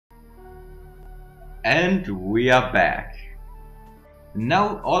And we are back.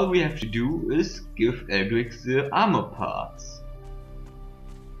 Now all we have to do is give Eldrick the armor parts.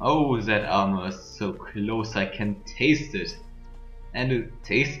 Oh, that armor is so close I can taste it. And it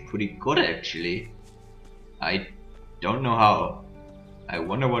tastes pretty good actually. I don't know how. I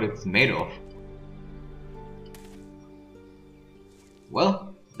wonder what it's made of.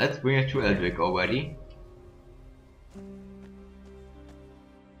 Well, let's bring it to Eldrick already.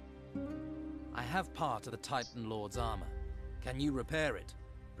 I have part of the titanlord's armor. Can you repair it?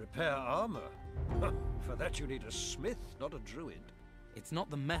 Repair armor? For that you need a smith, not a druid. It's not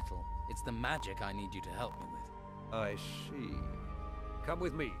the metal, it's the magic I need you to help me with. I see. Come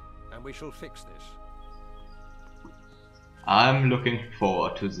with me, and we shall fix this. I'm looking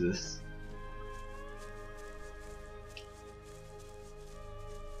forward to this.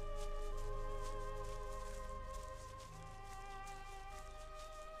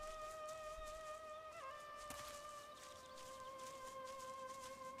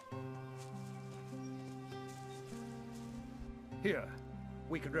 Here,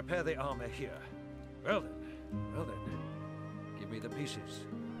 we can repair the armor here. Well then, give me the pieces.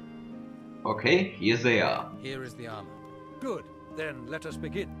 Okay, here they are. Here is the armor. Good, then let us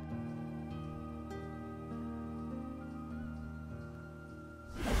begin.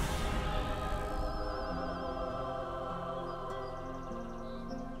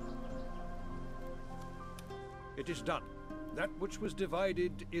 It is done. That which was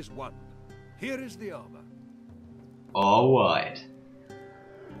divided is one. Here is the armor. Alright.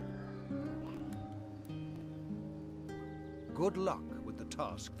 Good luck with the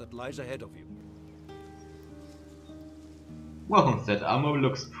task that lies ahead of you. Well, that armor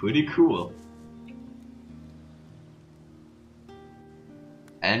looks pretty cool.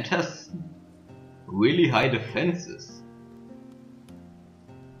 And has really high defenses.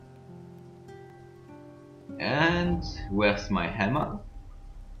 And where's my hammer?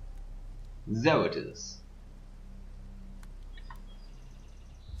 There it is.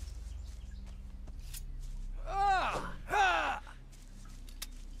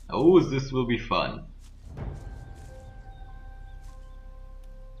 Oh, this will be fun.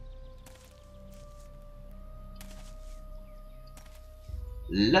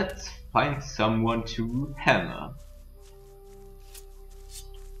 Let's find someone to hammer.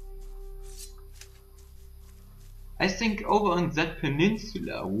 I think over on that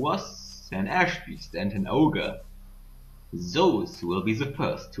peninsula was an archbeast and an ogre. Those will be the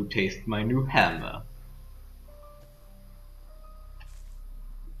first to taste my new hammer.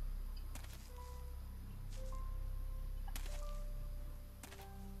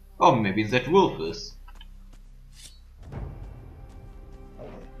 Or maybe that wolf is.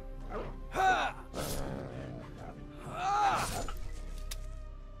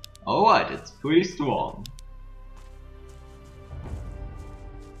 Alright, it's pretty strong.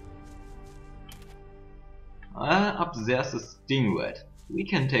 Up there's a stingray. We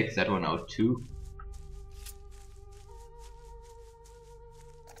can take that one out too.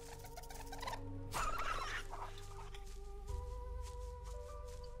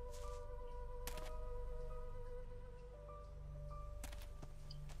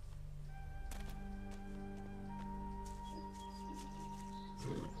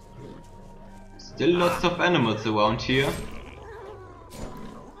 Still lots of animals around here.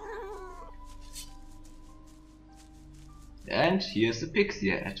 And here's a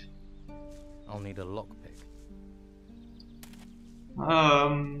pixie head. I'll need a lockpick.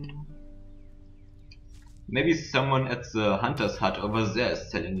 Maybe someone at the hunter's hut over there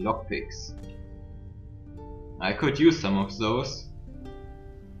is selling lockpicks. I could use some of those.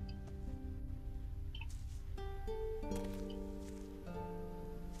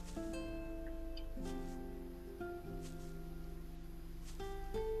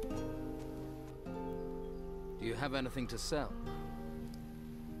 Do you have anything to sell?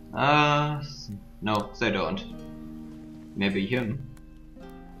 No, they don't. Maybe him.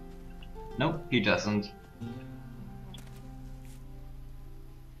 No, he doesn't.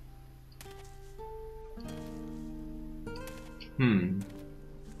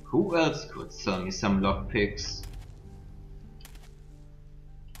 Who else could sell me some lockpicks?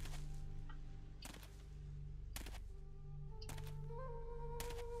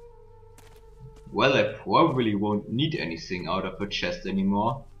 Well, I probably won't need anything out of a chest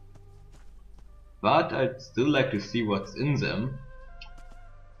anymore. But I'd still like to see what's in them.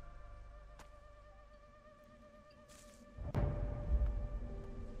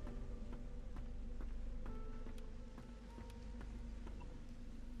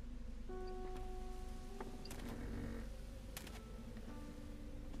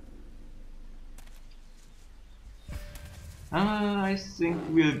 I think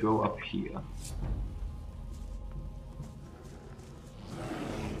we'll go up here.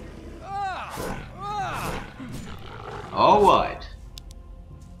 Alright.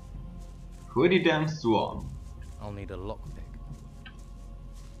 Pretty damn strong. I'll need a lockpick.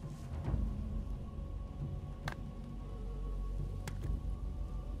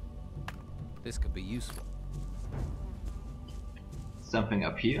 This could be useful. Something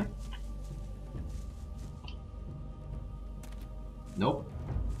up here? Nope.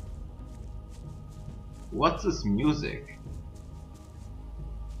 What's this music?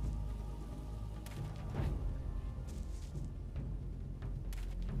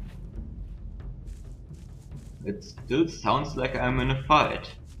 It still sounds like I'm in a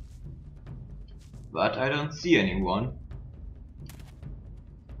fight. But I don't see anyone.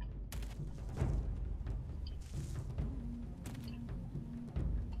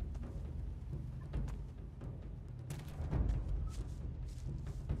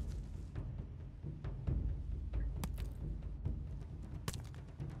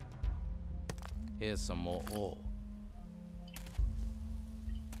 Here's some more ore.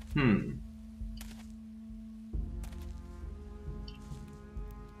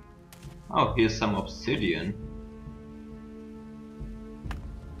 Oh, here's some obsidian.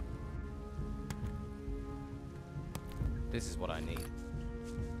 This is what I need.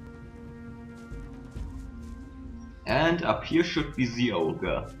 And up here should be the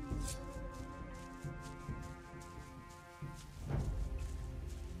ogre.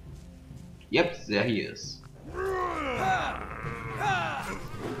 Yep, there he is.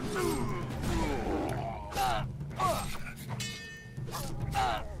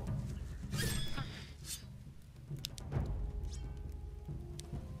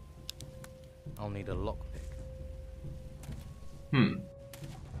 I'll need a lockpick.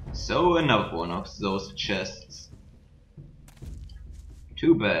 So another one of those chests.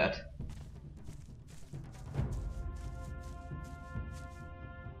 Too bad.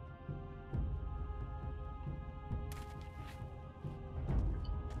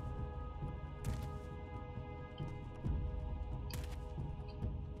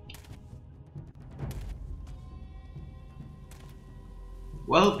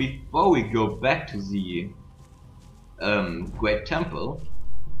 Well, before we go back to the Great Temple,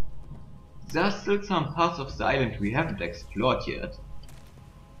 there are still some parts of the island we haven't explored yet.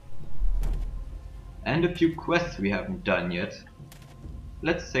 And a few quests we haven't done yet.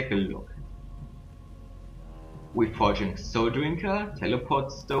 Let's take a look. We're forging Soul Drinker,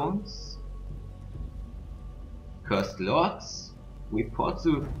 Teleport Stones, Cursed Lords, we port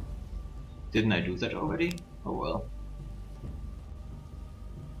to... Didn't I do that already? Oh well.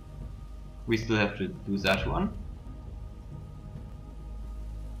 We still have to do that one.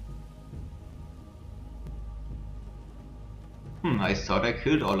 I thought I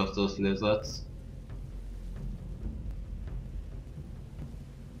killed all of those lizards.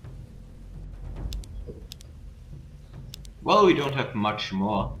 Well, we don't have much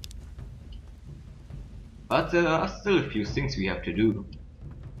more. But there are still a few things we have to do.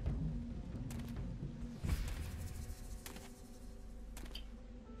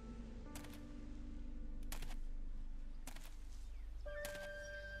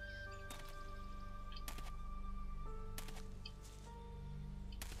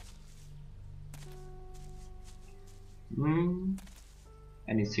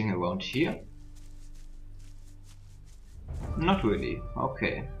 Anything around here? Not really.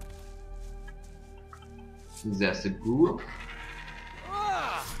 Okay. There's a ghoul.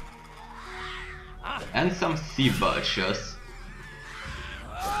 And some sea vultures.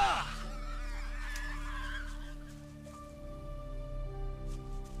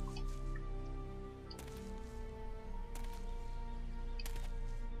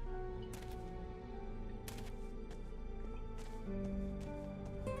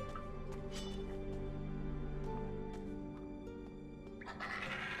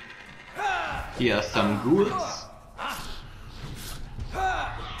 Here are some ghouls.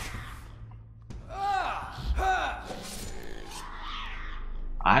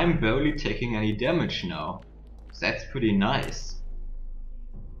 I'm barely taking any damage now. That's pretty nice.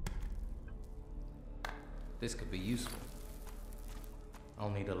 This could be useful. I'll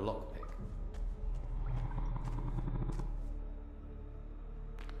need a lockpick.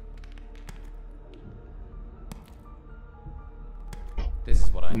 This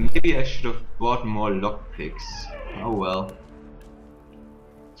is what I need. Maybe I should have bought more lockpicks. Oh well.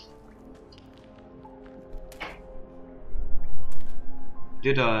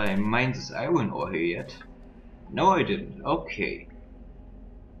 Did I mine this iron ore here yet? No, I didn't. Okay.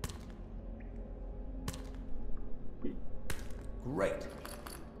 Great.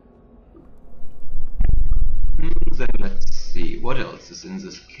 Then let's see, what else is in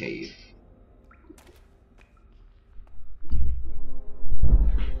this cave?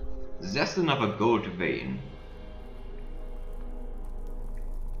 There's another gold vein.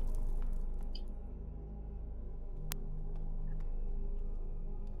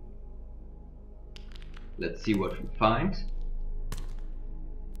 Let's see what we find.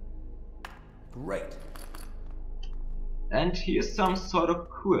 Great. And here's some sort of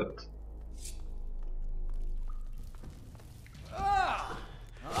crypt.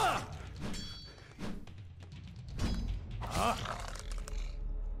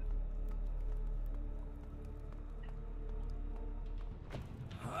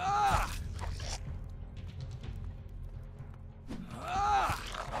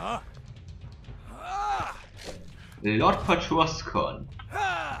 Lord Patroskon.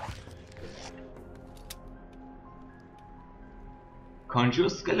 Conjure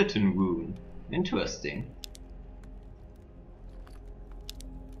skeleton rune. Interesting.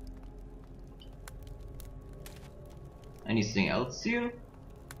 Anything else here?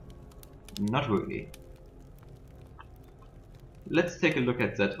 Not really. Let's take a look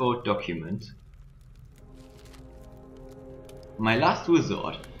at that old document. My last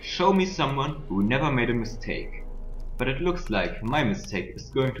resort. Show me someone who never made a mistake. But it looks like my mistake is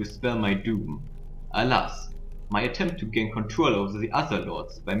going to spell my doom. Alas, my attempt to gain control over the other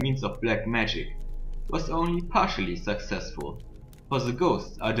lords by means of black magic was only partially successful, for the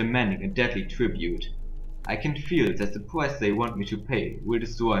ghosts are demanding a deadly tribute. I can feel that the price they want me to pay will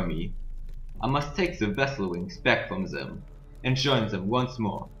destroy me. I must take the vessel wings back from them and join them once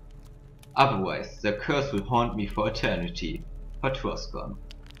more. Otherwise, their curse will haunt me for eternity. Patroskon.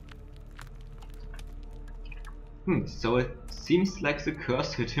 So it seems like the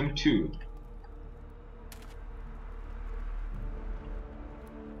curse hit him too.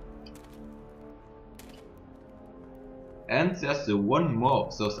 And there's the one more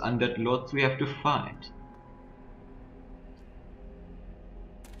of those undead lords we have to find.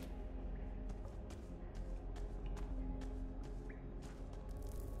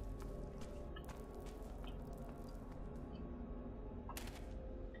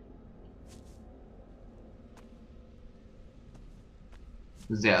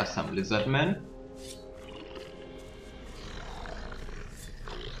 There are some lizard men.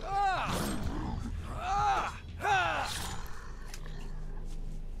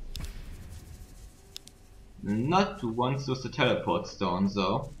 Not once with the teleport stone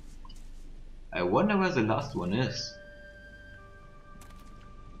though. I wonder where the last one is.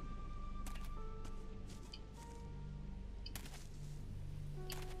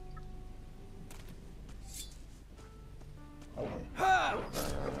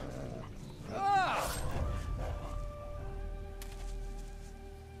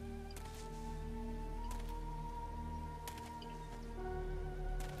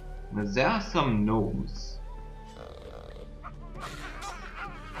 There are some gnomes.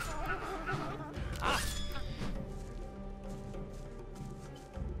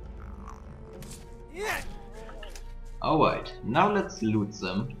 Alright, now let's loot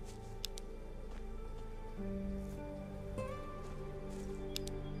them.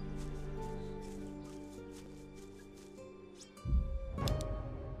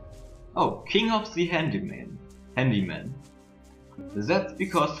 Oh, King of the Handyman. That's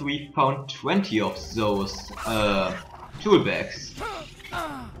because we found 20 of those tool bags.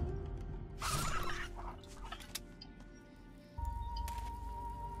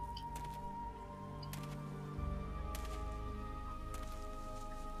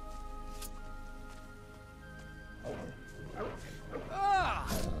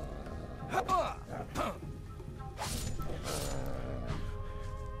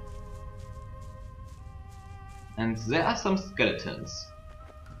 And there are some skeletons.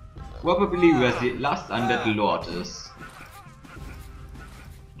 Probably where the last undead lord is.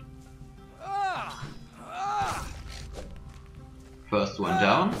 First one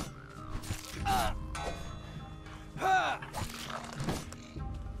down.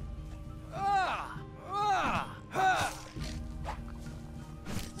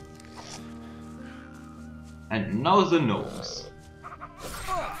 And now the gnomes.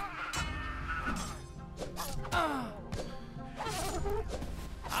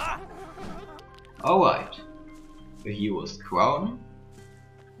 Alright, the hero's crown.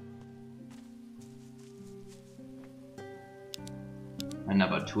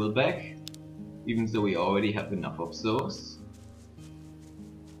 Another tool bag, even though we already have enough of those.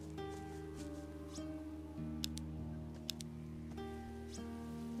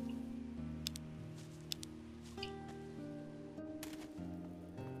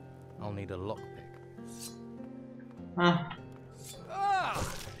 I'll need a lockpick. Huh.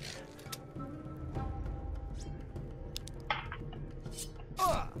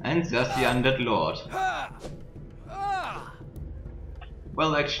 And there's the undead lord.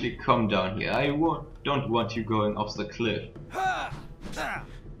 Well, actually, come down here. I don't want you going off the cliff.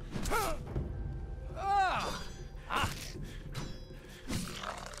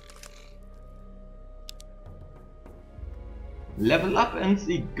 Level up and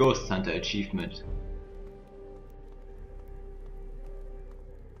the Ghost Hunter achievement.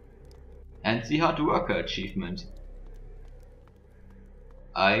 And the Hard Worker achievement.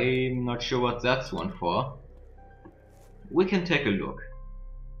 I'm not sure what that's one for. We can take a look.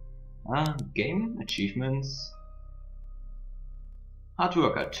 Game achievements. Hard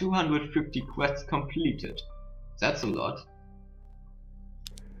Worker, 250 quests completed. That's a lot.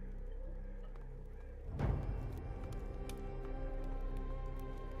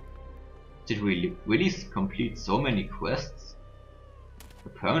 Did we really complete so many quests?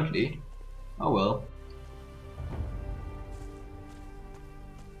 Apparently. Oh well.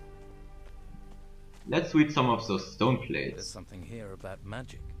 Let's read some of those stone There's plates. something here about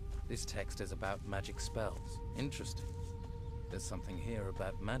magic. This text is about magic spells. Interesting. There's something here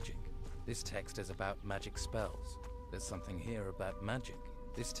about magic. This text is about magic spells. There's something here about magic.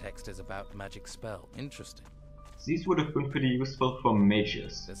 This text is about magic spell. Interesting. These would have been pretty useful for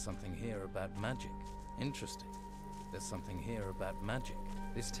mages. There's something here about magic. Interesting. There's something here about magic.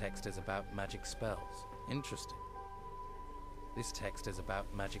 This text is about magic spells. Interesting. This text is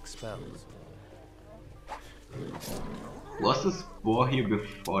about magic spells. Was this boar here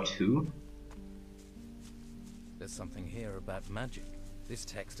before too? There's something here about magic. This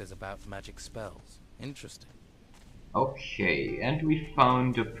text is about magic spells. Interesting. Okay, and we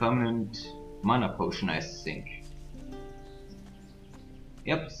found a permanent mana potion, I think.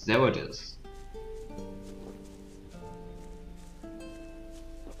 Yep, there it is.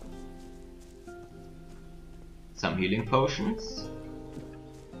 Some healing potions.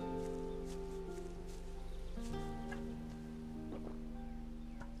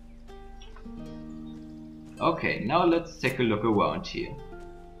 Okay, now let's take a look around here.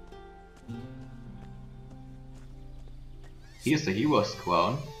 Here's the hero's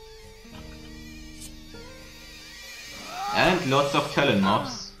crown. And lots of talent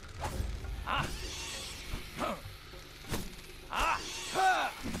mobs.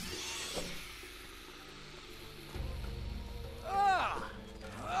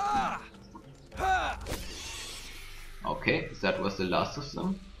 Okay, that was the last of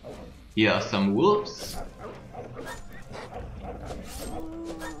them. Here are some wolves.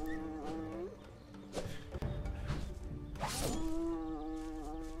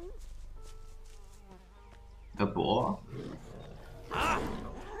 A boar.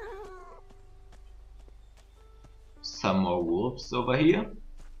 Some more wolves over here.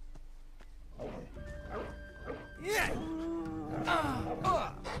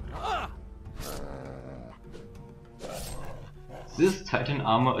 This Titan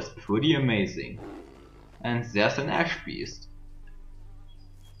armor is pretty amazing. And there's an ash beast.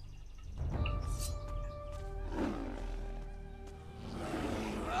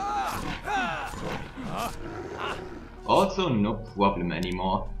 Also no problem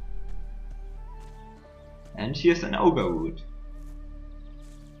anymore. And here's an ogre root.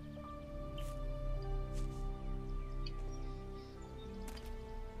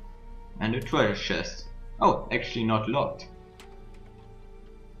 And a treasure chest. Oh, actually not locked.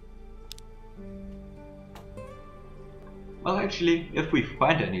 Well, actually, if we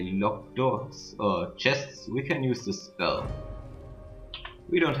find any locked doors or chests, we can use this spell.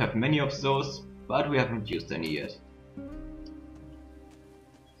 We don't have many of those, but we haven't used any yet.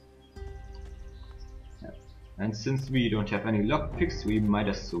 And since we don't have any lockpicks, we might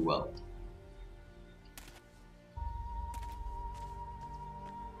as well.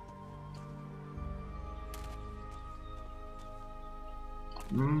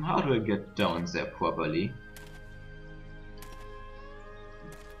 How do I get down there properly?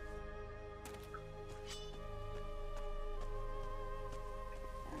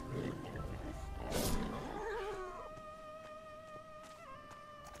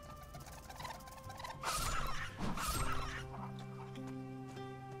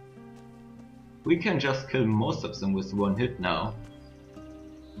 We can just kill most of them with one hit now.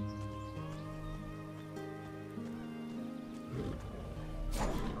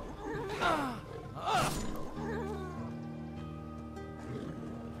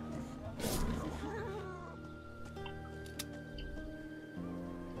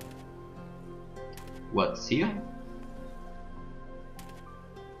 What's here?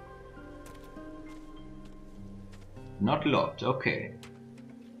 Not locked, okay.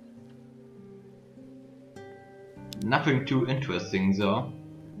 Nothing too interesting though.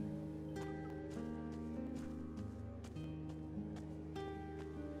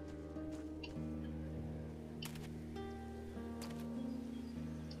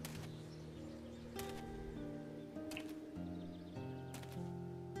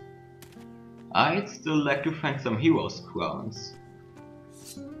 I'd still like to find some heroes' crowns.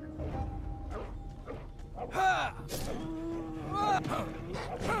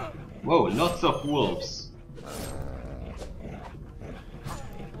 Whoa, lots of wolves.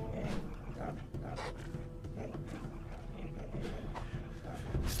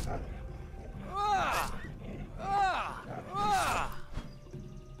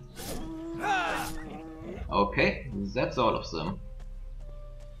 Okay, that's all of them.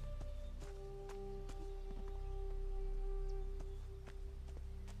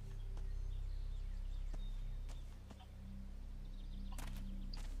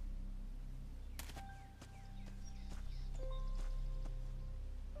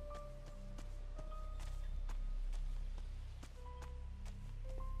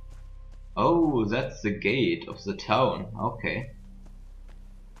 Oh, that's the gate of the town, okay.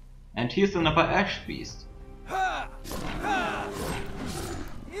 And here's another ash beast.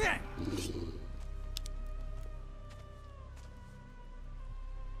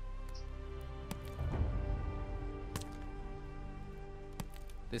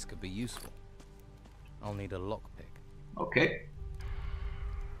 This could be useful. I'll need a lockpick. Okay.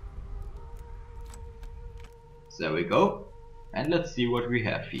 There we go. And let's see what we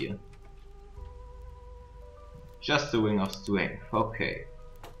have here. Just a ring of strength, okay.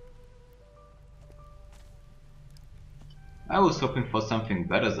 I was hoping for something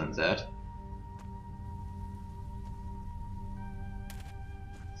better than that.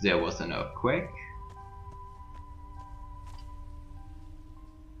 There was an earthquake.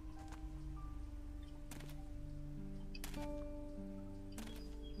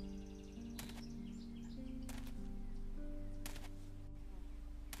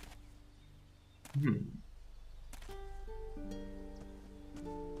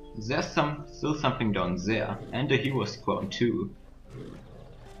 There's still something down there, and a hero's crown too.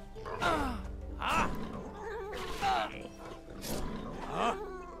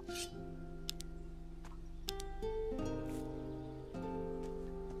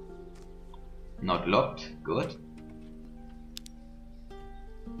 Not locked, good.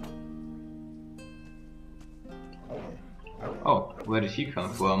 Oh, where did he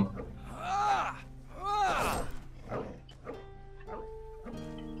come from?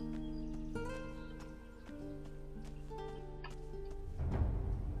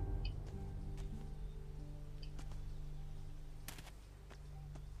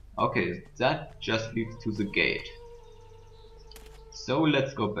 Okay, that just leads to the gate. So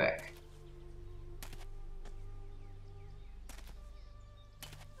let's go back.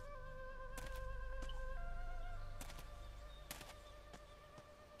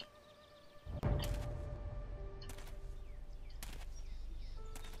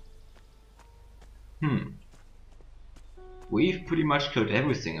 We've pretty much killed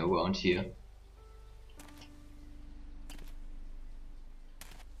everything around here.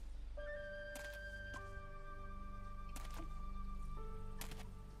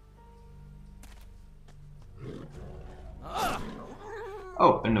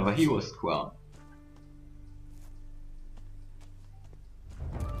 Oh, another hero's crown.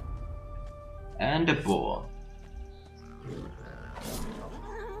 And a boar.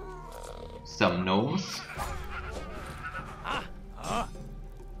 Some gnomes.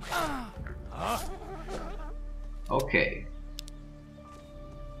 Okay.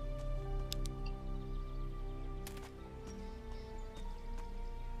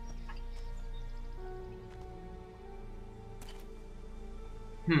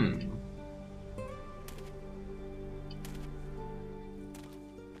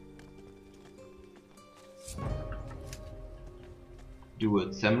 Do a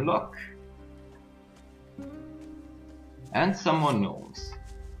Semlock. And some more gnomes.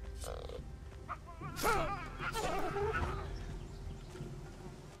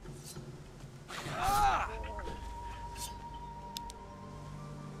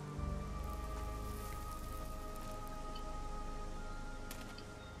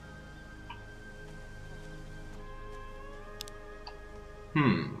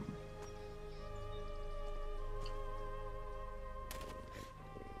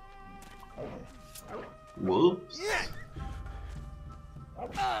 Wolves?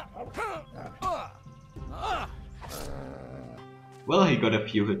 Well, he got a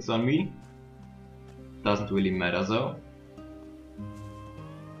few hits on me. Doesn't really matter though.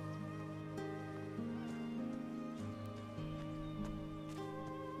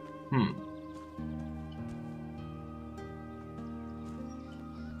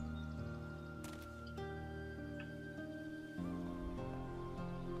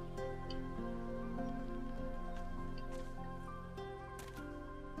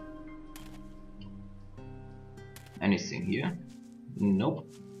 Anything here? Nope.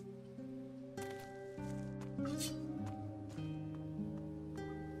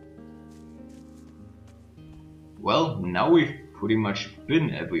 Well, now we've pretty much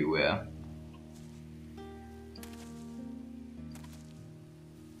been everywhere.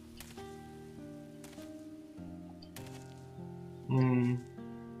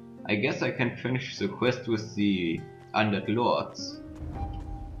 I guess I can finish the quest with the undead lords.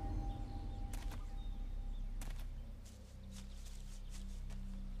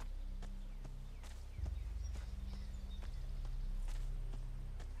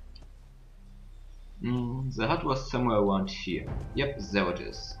 The hut was somewhere around here. Yep, there it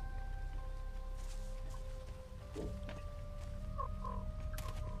is.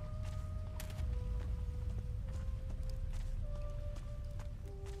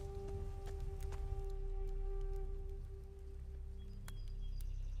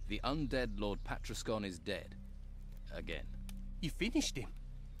 The undead Lord Patrascon is dead. Again. You finished him?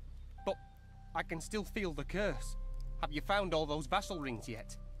 But I can still feel the curse. Have you found all those vassal rings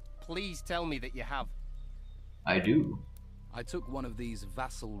yet? Please tell me that you have. I do. I took one of these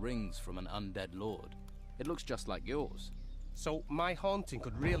vassal rings from an undead lord. It looks just like yours. So my haunting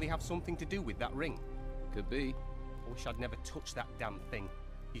could really have something to do with that ring? Could be. I wish I'd never touched that damn thing.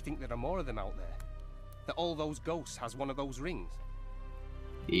 You think there are more of them out there? That all those ghosts has one of those rings?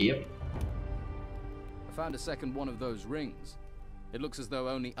 Yep. I found a second one of those rings. It looks as though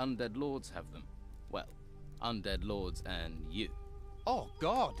only undead lords have them. Well, undead lords and you. Oh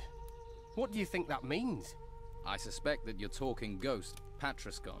God! What do you think that means? I suspect that your talking ghost,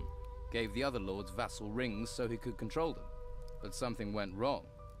 Patrascon, gave the other lords vassal rings so he could control them. But something went wrong,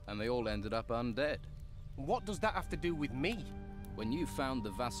 and they all ended up undead. What does that have to do with me? When you found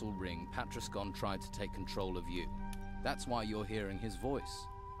the vassal ring, Patrascon tried to take control of you. That's why you're hearing his voice.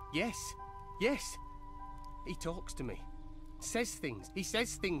 Yes, yes. He talks to me. Says things. He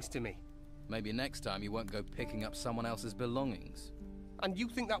says things to me. Maybe next time you won't go picking up someone else's belongings. And you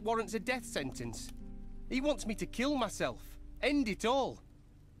think that warrants a death sentence? He wants me to kill myself. End it all.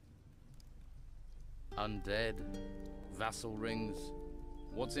 Undead, vassal rings.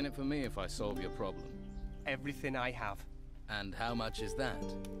 What's in it for me if I solve your problem? Everything I have. And how much is that?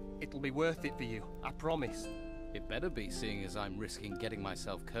 It'll be worth it for you, I promise. It better be, seeing as I'm risking getting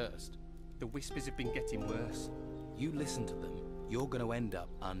myself cursed. The whispers have been getting worse. You listen to them, you're gonna end up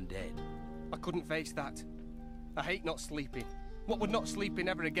undead. I couldn't face that. I hate not sleeping. What would not sleeping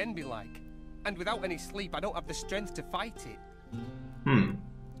ever again be like? And without any sleep, I don't have the strength to fight it.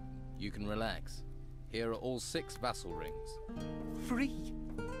 You can relax. Here are all 6 vassal rings. Free!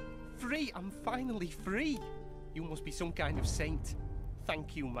 Free! I'm finally free! You must be some kind of saint.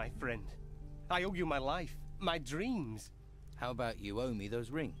 Thank you, my friend. I owe you my life, my dreams. How about you owe me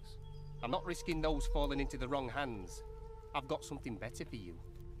those rings? I'm not risking those falling into the wrong hands. I've got something better for you.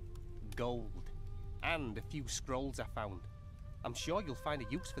 Gold. And a few scrolls I found. I'm sure you'll find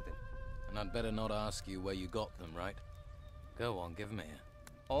a use for them. And I'd better not ask you where you got them, right? Go on, give them here.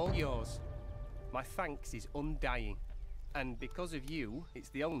 All yours. My thanks is undying. And because of you, it's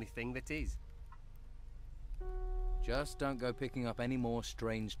the only thing that is. Just don't go picking up any more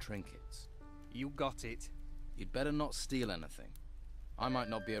strange trinkets. You got it. You'd better not steal anything. I might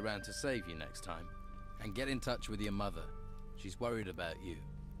not be around to save you next time. And get in touch with your mother. She's worried about you.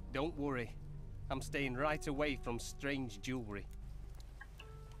 Don't worry. I'm staying right away from strange jewelry.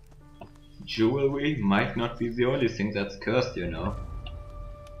 Jewelry might not be the only thing that's cursed, you know.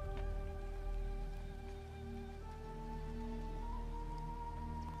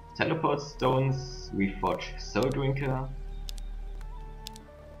 Teleport stones, reforge soul drinker.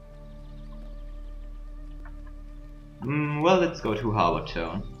 Well, let's go to Harbor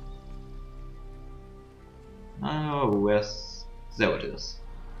Town. Oh, where's... there it is.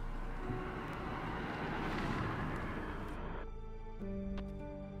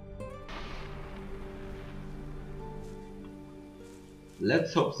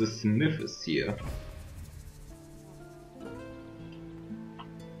 Let's hope the smith is here.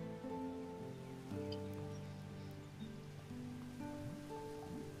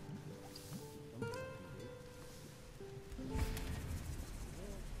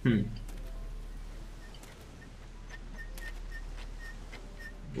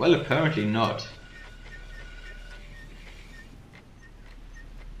 Well, apparently not.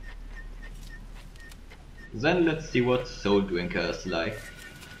 Then let's see what Soul Drinker is like.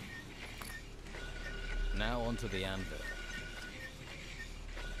 Now onto the anvil.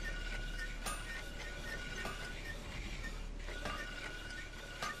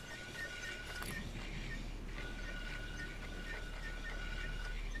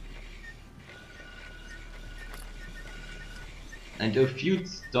 And if you'd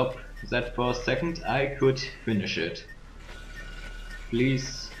stop that for a second, I could finish it.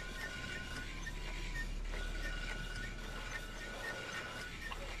 Please.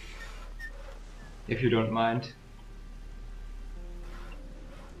 If you don't mind.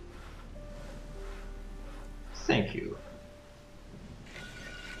 Thank you.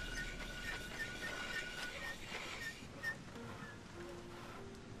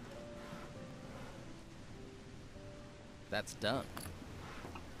 That's done.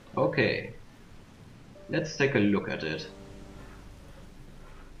 Okay. Let's take a look at it.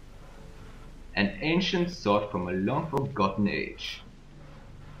 An ancient sword from a long forgotten age.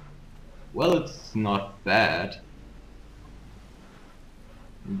 Well, it's not bad.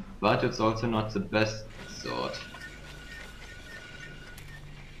 But it's also not the best sword.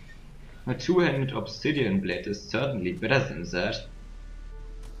 A two-handed obsidian blade is certainly better than that.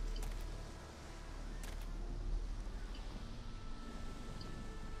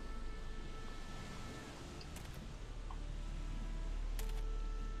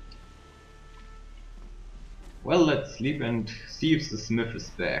 Well, let's sleep and see if the smith is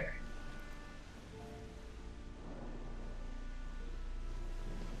back.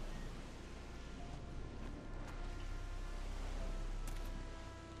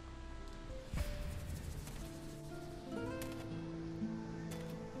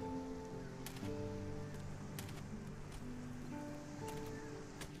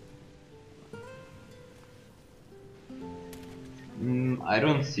 I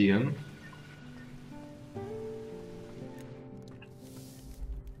don't see him.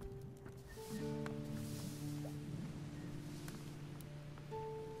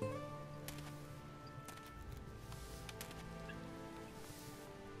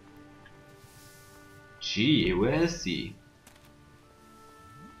 Gee, where is he?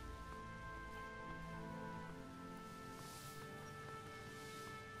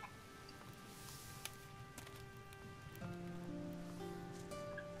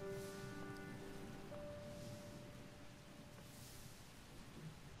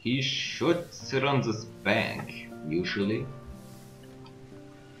 He should sit on this bank, usually.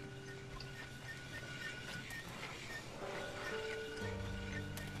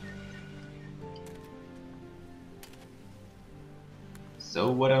 So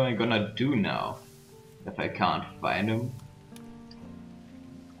what am I gonna do now, if I can't find him?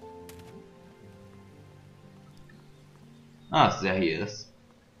 Ah, there he is.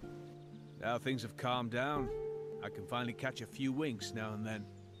 Now things have calmed down. I can finally catch a few winks now and then.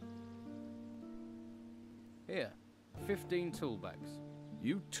 Here, 15 tool bags.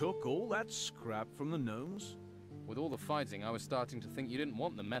 You took all that scrap from the gnomes? With all the fighting, I was starting to think you didn't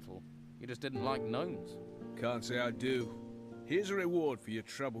want the metal. You just didn't like gnomes. Can't say I do. Here's a reward for your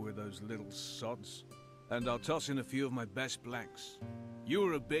trouble with those little sods. And I'll toss in a few of my best blanks. You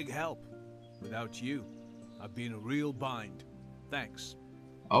were a big help. Without you, I'd be in a real bind. Thanks.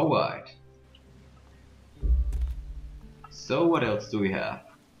 Alright. So what else do we have?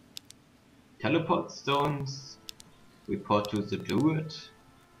 Teleport stones, report to the druid,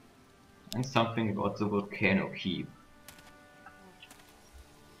 and something about the volcano keep.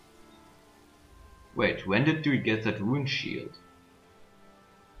 Wait, when did we get that rune shield?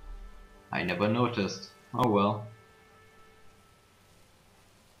 I never noticed. Oh well.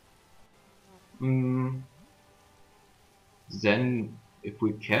 Then, if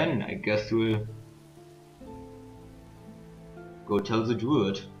we can, I guess we'll go tell the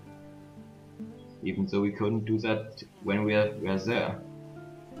druid. Even though we couldn't do that when we were there.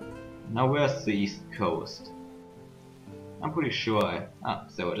 Now where's the east coast? I'm pretty sure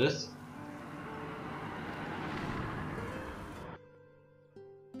there it is.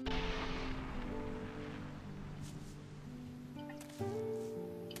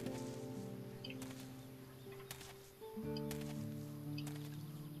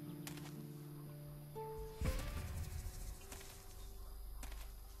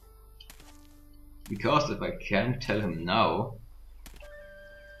 Because if I can't tell him now,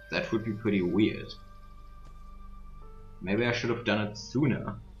 that would be pretty weird. Maybe I should have done it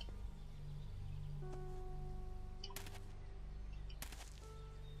sooner.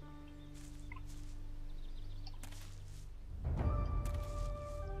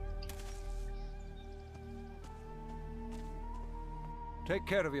 Take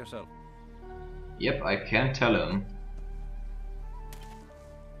care of yourself. Yep, I can tell him.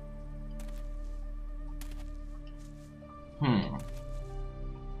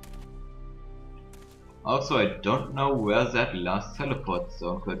 Also, I don't know where that last teleport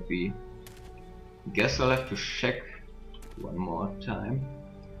zone could be. Guess I'll have to check one more time.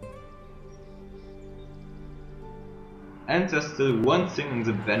 And there's still one thing in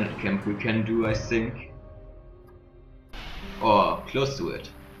the bandit camp we can do, I think. Or close to it.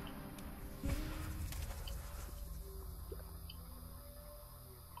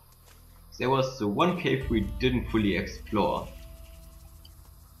 There was the one cave we didn't fully explore.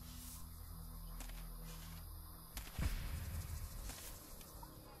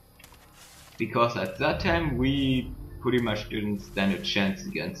 Because at that time we pretty much didn't stand a chance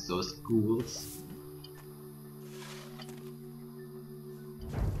against those ghouls.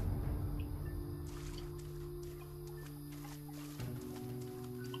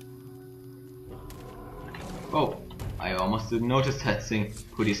 Oh, I almost didn't notice that thing.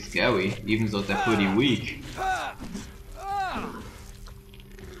 Pretty scary, even though they're pretty weak.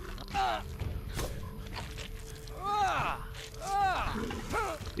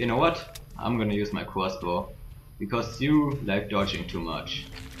 You know what? I'm gonna use my crossbow. Because you like dodging too much.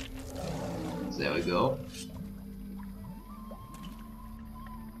 There we go.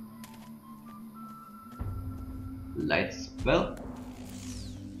 Light spell.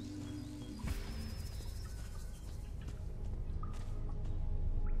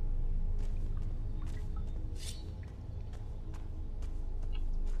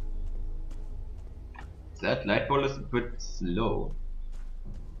 That light ball is a bit slow.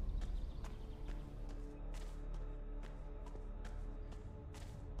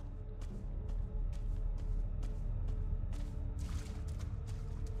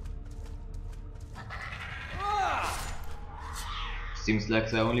 Seems like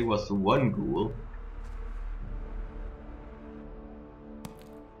there only was one ghoul.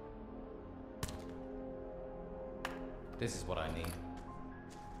 This is what I need.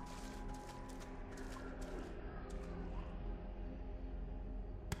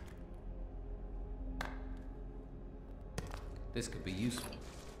 This could be useful.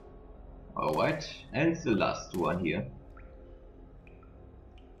 Alright, and the last one here.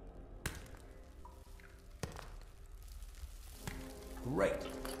 Great.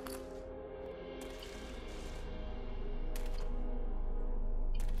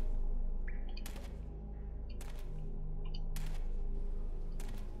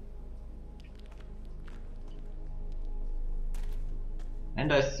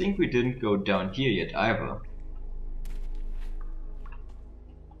 And I think we didn't go down here yet either.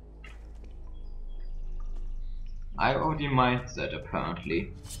 I already mined that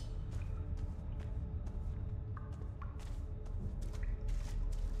apparently.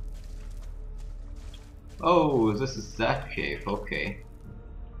 Oh, this is that cave, okay.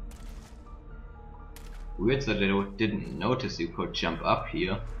 Weird that I didn't notice you could jump up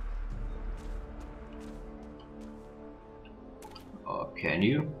here. Or can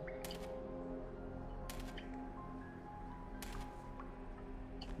you?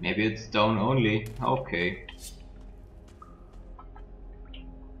 Maybe it's down only, okay.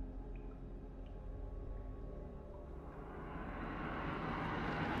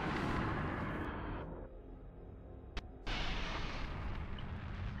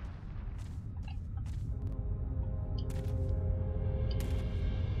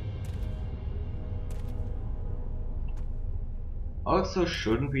 Also,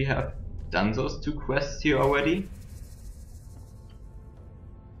 shouldn't we have done those two quests here already?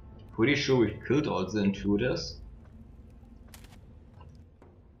 Pretty sure we killed all the intruders.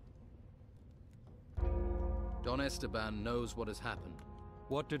 Don Esteban knows what has happened.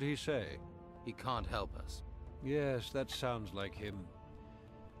 What did he say? He can't help us. Yes, that sounds like him.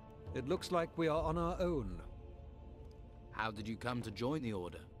 It looks like we are on our own. How did you come to join the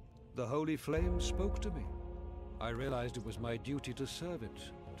Order? The Holy Flame spoke to me. I realized it was my duty to serve it,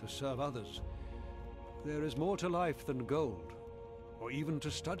 to serve others. There is more to life than gold, or even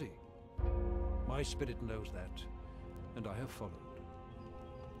to study. My spirit knows that, and I have followed.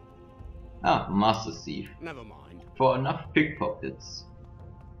 Ah, Master Thief. Never mind. For enough pickpockets.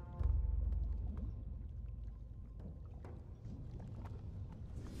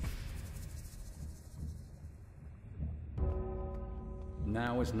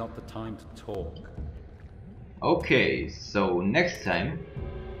 Now is not the time to talk. Okay, so next time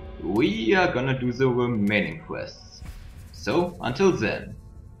we are gonna do the remaining quests. So, until then.